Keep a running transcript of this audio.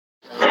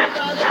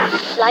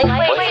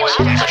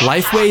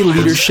Lifeway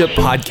Leadership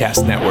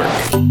Podcast Network.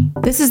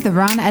 This is the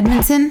Ron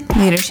Edmondson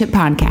Leadership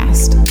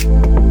Podcast.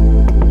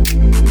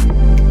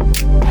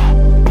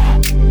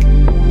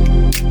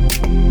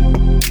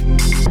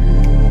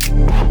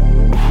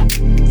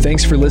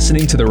 Thanks for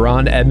listening to the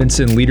Ron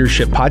Edmondson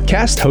Leadership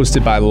Podcast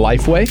hosted by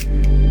Lifeway.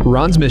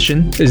 Ron's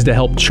mission is to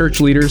help church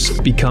leaders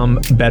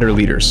become better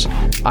leaders.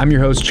 I'm your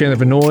host,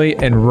 Chandler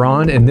Vanoy, and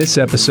Ron, in this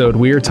episode,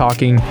 we are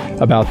talking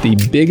about the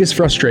biggest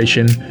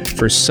frustration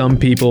for some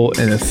people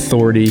in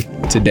authority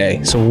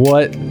today. So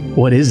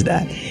what is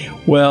that?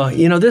 Well,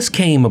 this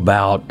came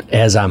about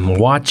as I'm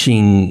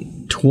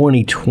watching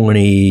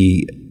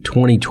 2020,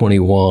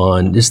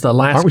 2021, just the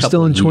last Aren't we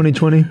still in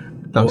 2020?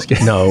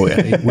 No,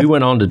 we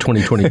went on to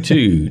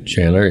 2022,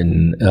 Chandler,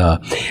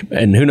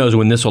 and who knows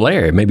when this will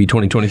air? Maybe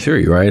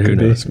 2023, right? Who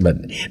knows? But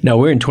no,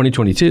 we're in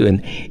 2022, and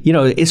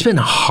it's been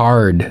a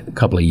hard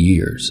couple of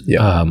years.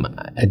 Yeah.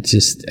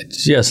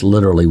 Just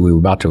literally, we were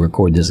about to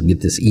record this and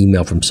get this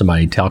email from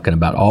somebody talking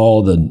about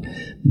all the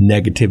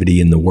negativity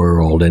in the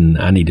world, and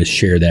I need to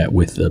share that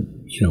with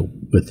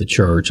the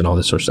church and all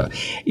this sort of stuff.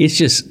 It's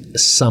just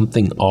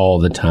something all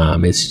the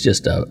time. It's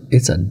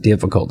a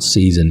difficult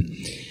season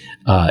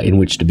in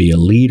which to be a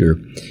leader.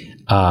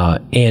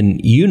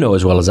 And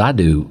as well as I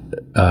do,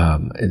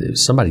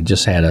 somebody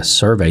just had a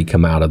survey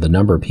come out of the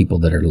number of people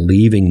that are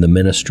leaving the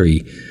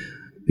ministry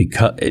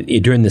because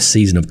during this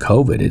season of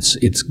COVID.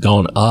 It's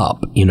gone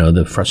up,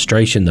 the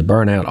frustration, the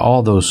burnout,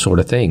 all those sort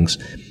of things.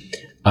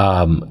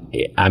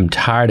 I'm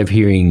tired of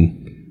hearing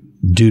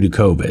due to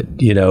COVID,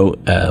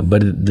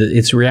 but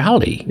it's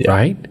reality, yeah.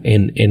 Right?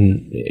 And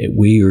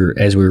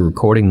as we're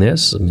recording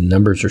this,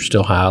 numbers are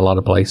still high a lot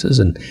of places,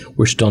 and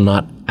we're still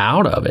not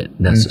out of it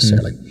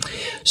necessarily.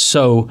 Mm-hmm.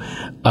 So,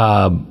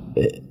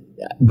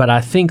 but I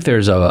think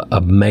there's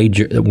a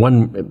major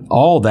one.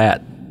 All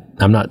that,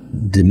 I'm not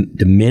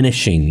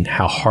diminishing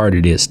how hard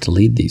it is to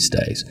lead these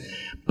days,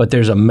 but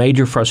there's a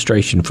major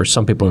frustration for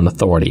some people in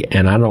authority,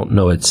 and I don't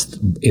know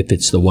if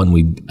it's the one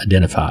we've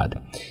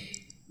identified.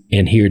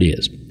 And here it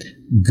is.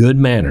 Good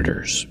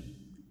managers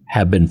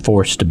have been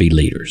forced to be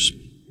leaders.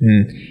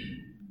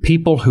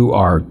 People who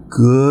are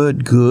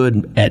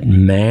good at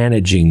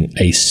managing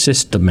a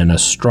system and a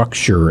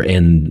structure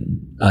and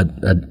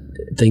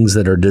things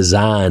that are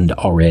designed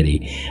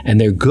already,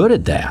 and they're good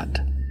at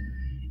that.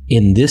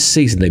 In this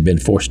season, they've been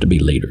forced to be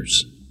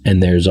leaders,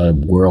 and there's a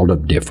world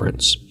of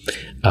difference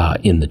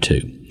in the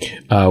two.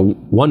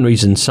 One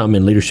reason some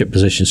in leadership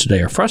positions today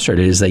are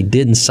frustrated is they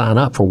didn't sign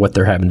up for what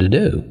they're having to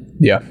do.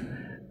 Yeah.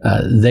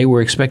 They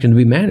were expecting to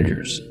be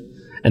managers,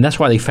 and that's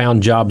why they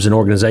found jobs in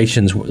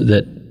organizations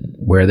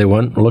where they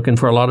weren't looking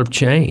for a lot of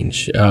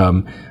change.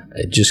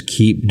 Just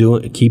keep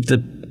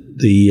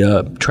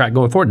the track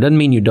going forward. It doesn't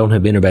mean you don't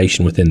have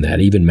innovation within that.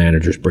 Even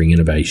managers bring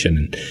innovation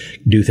and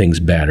do things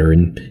better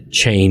and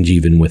change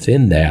even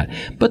within that.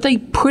 But they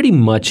pretty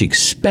much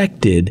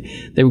expected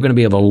they were going to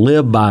be able to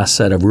live by a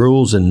set of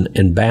rules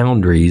and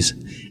boundaries.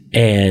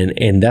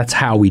 And that's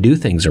how we do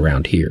things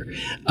around here.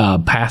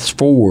 Paths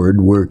forward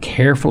were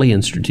carefully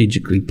and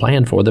strategically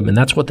planned for them, and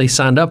that's what they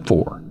signed up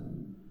for.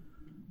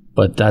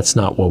 But that's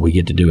not what we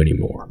get to do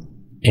anymore.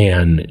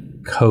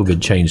 And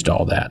COVID changed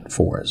all that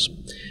for us.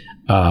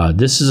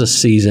 This is a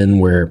season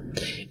where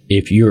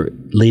if you're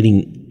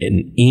leading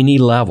in any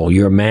level,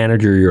 you're a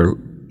manager, you're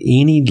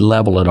any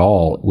level at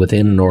all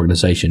within an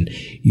organization,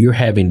 you're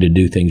having to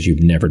do things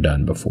you've never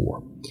done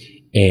before.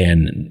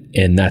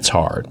 And that's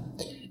hard.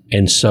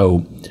 And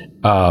so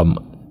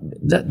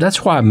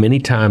that's why many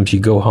times you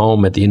go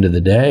home at the end of the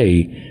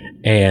day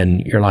and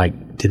you're like,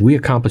 did we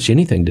accomplish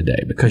anything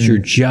today? Because you're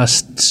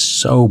just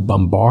so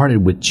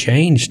bombarded with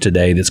change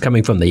today that's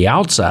coming from the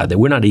outside that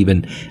we're not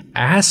even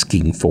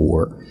asking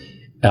for,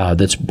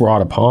 that's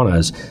brought upon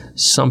us.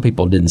 Some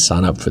people didn't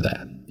sign up for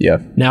that. Yeah.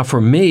 Now, for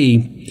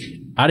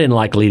me, I didn't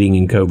like leading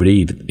in COVID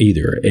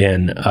either.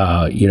 And,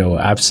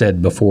 I've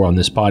said before on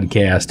this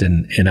podcast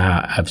and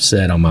I've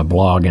said on my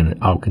blog, and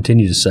I'll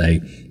continue to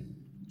say,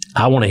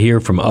 I want to hear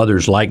from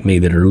others like me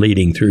that are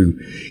leading through.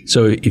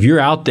 So if you're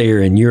out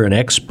there and you're an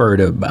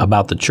expert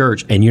about the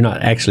church and you're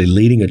not actually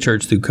leading a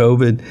church through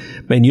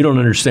COVID, man, you don't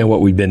understand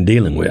what we've been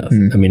dealing with.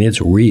 I mean,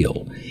 it's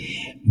real.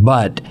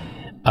 But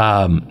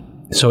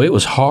so it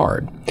was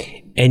hard.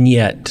 And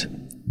yet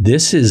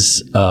this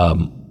is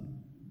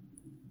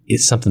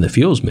it's something that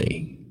fuels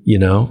me,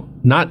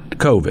 not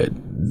COVID,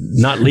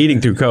 not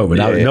leading through COVID.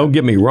 Don't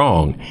get me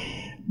wrong,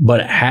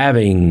 but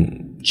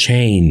having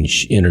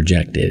change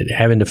interjected,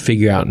 having to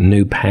figure out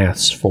new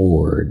paths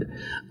forward,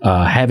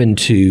 having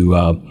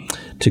to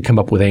come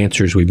up with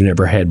answers we've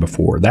never had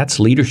before. That's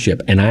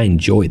leadership, and I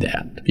enjoy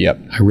that. Yep,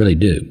 I really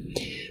do.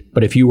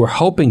 But if you were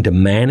hoping to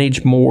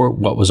manage more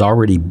what was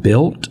already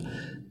built,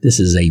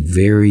 this is a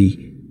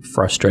very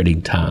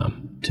frustrating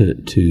time to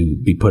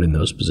be put in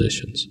those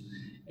positions.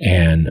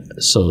 And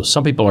so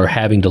some people are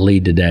having to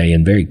lead today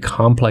in very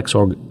complex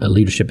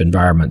leadership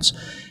environments,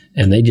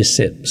 and they just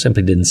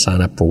simply didn't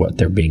sign up for what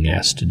they're being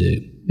asked to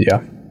do.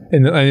 Yeah.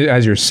 And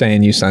as you're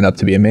saying, you signed up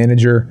to be a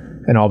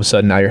manager, and all of a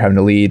sudden now you're having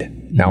to lead.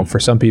 Now, for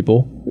some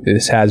people,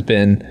 this has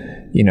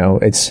been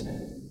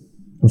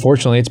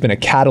Unfortunately, it's been a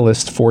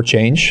catalyst for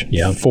change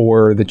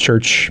for the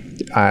church.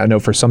 I know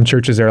for some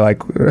churches, they're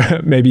like,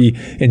 maybe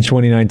in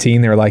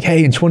 2019, they're like,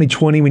 hey, in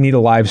 2020, we need a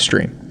live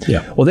stream.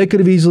 Yeah. Well, they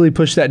could have easily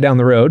pushed that down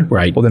the road.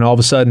 Right. Well, then all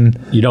of a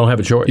sudden, you don't have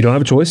a choice. You don't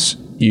have a choice.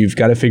 You've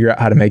got to figure out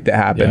how to make that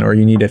happen, or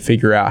you need to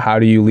figure out how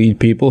do you lead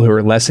people who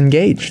are less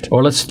engaged.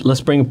 Or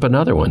let's bring up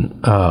another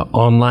one,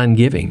 online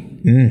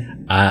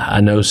giving. I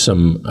know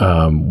some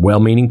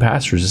well-meaning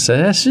pastors that say,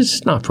 that's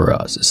just not for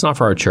us. It's not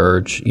for our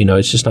church.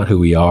 It's just not who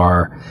we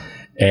are.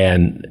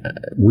 And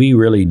we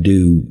really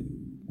do,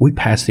 we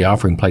pass the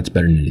offering plates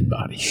better than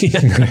anybody.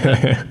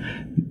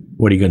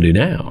 What are you going to do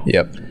now?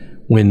 Yep.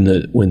 When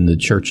the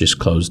church is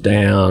closed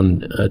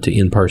down to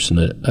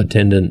in-person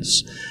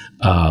attendance,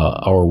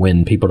 or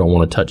when people don't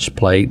want to touch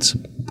plates,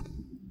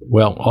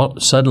 well,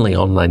 suddenly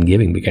online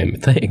giving became a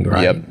thing,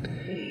 right?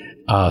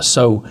 Yep.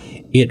 So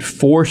it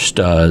forced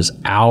us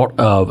out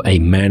of a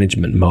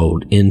management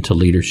mode into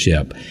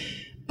leadership.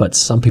 But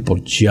some people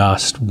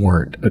just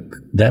weren't.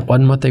 That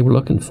wasn't what they were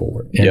looking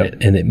for.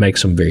 And it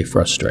makes them very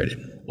frustrated.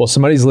 Well,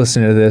 somebody's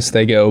listening to this.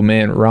 They go,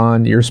 man,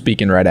 Ron, you're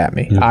speaking right at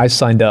me. I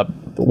signed up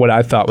what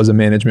I thought was a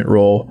management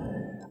role.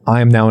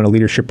 I am now in a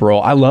leadership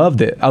role. I loved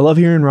it. I love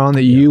hearing, Ron,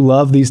 that you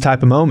love these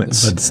type of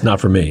moments. But it's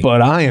not for me.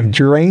 But I am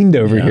drained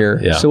over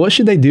here. Yeah. So what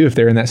should they do if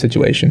they're in that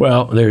situation?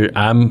 Well,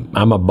 I'm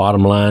a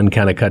bottom line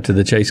kind of cut to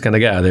the chase kind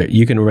of guy.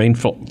 You can remain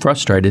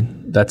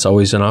frustrated. That's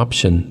always an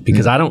option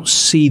because I don't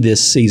see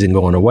this season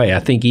going away. I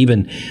think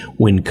even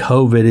when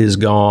COVID is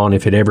gone,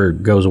 if it ever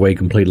goes away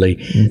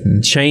completely,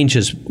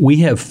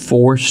 we have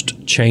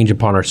forced change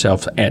upon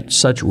ourselves at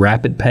such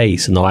rapid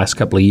pace in the last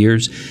couple of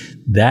years.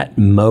 That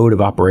mode of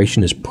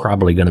operation is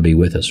probably going to be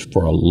with us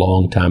for a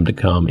long time to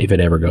come if it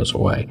ever goes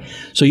away.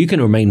 So you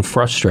can remain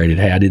frustrated.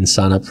 Hey, I didn't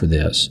sign up for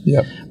this.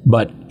 Yep.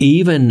 But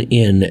even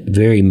in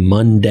very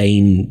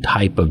mundane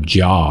type of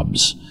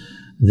jobs,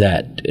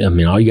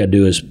 all you got to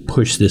do is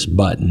push this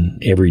button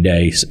every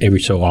day, every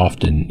so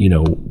often,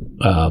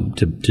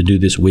 to do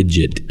this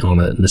widget on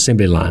an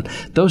assembly line.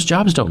 Those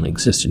jobs don't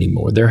exist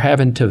anymore. They're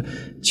having to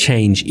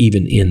change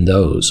even in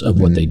those of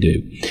what they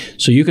do.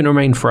 So you can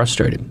remain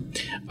frustrated.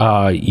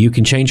 You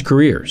can change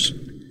careers.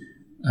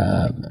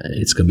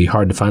 It's going to be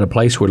hard to find a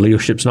place where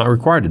leadership's not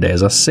required today,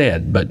 as I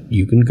said, but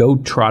you can go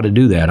try to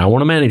do that. I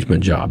want a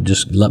management job.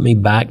 Just let me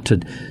back to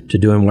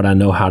doing what I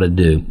know how to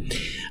do.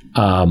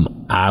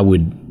 I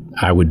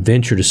would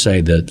venture to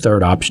say the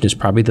third option is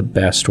probably the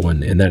best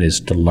one, and that is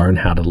to learn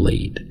how to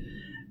lead.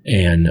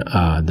 And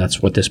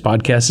that's what this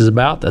podcast is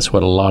about. That's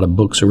what a lot of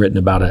books are written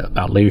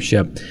about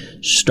leadership.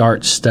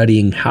 Start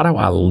studying, how do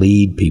I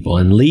lead people?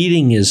 And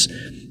leading is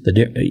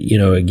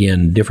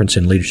difference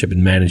in leadership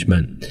and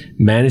management.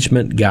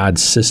 Management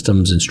guides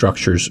systems and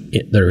structures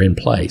that are in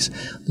place.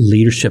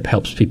 Leadership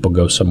helps people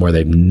go somewhere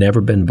they've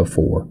never been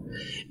before.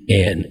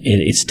 And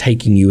it's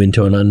taking you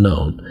into an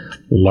unknown.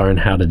 Learn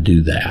how to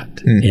do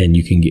that, and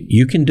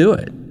you can do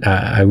it.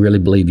 I really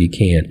believe you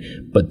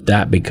can, but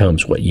that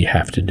becomes what you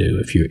have to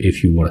do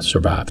if you want to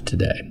survive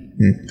today.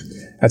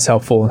 That's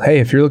helpful. Hey,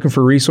 if you're looking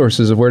for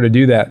resources of where to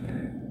do that,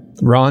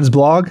 Ron's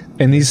blog,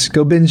 and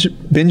go binge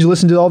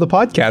listen to all the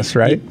podcasts,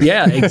 right?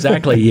 Yeah,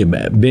 exactly.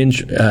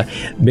 Binge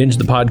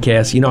the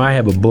podcast. I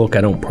have a book.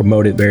 I don't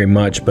promote it very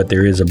much, but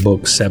there is a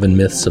book, 7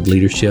 Myths of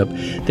Leadership,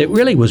 that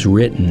really was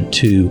written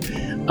to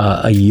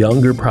a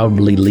younger,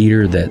 probably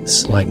leader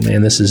that's like,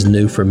 man, this is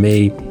new for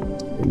me.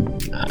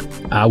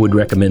 I would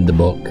recommend the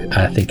book.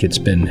 I think it's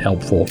been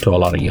helpful to a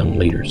lot of young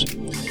leaders.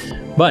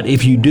 But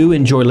if you do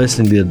enjoy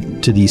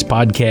listening to these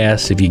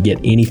podcasts, if you get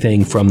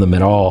anything from them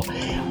at all,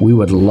 we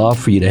would love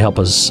for you to help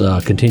us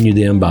continue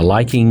them by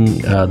liking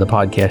the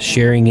podcast,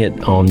 sharing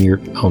it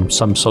on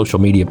some social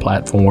media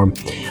platform,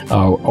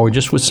 or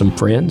just with some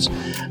friends.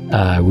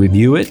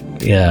 Review it,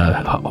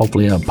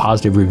 hopefully a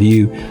positive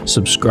review,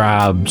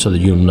 subscribe so that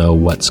you'll know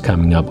what's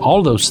coming up.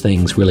 All those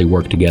things really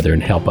work together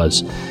and help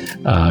us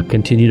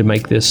continue to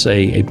make this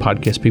a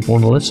podcast people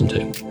want to listen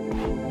to.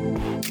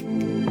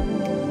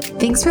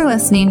 Thanks for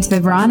listening to the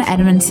Ron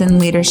Edmondson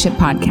Leadership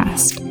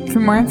Podcast.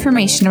 For more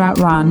information about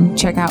Ron,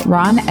 check out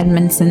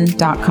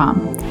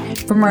ronedmondson.com.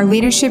 For more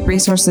leadership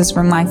resources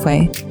from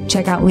Lifeway,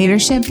 check out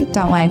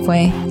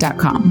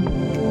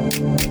leadership.lifeway.com.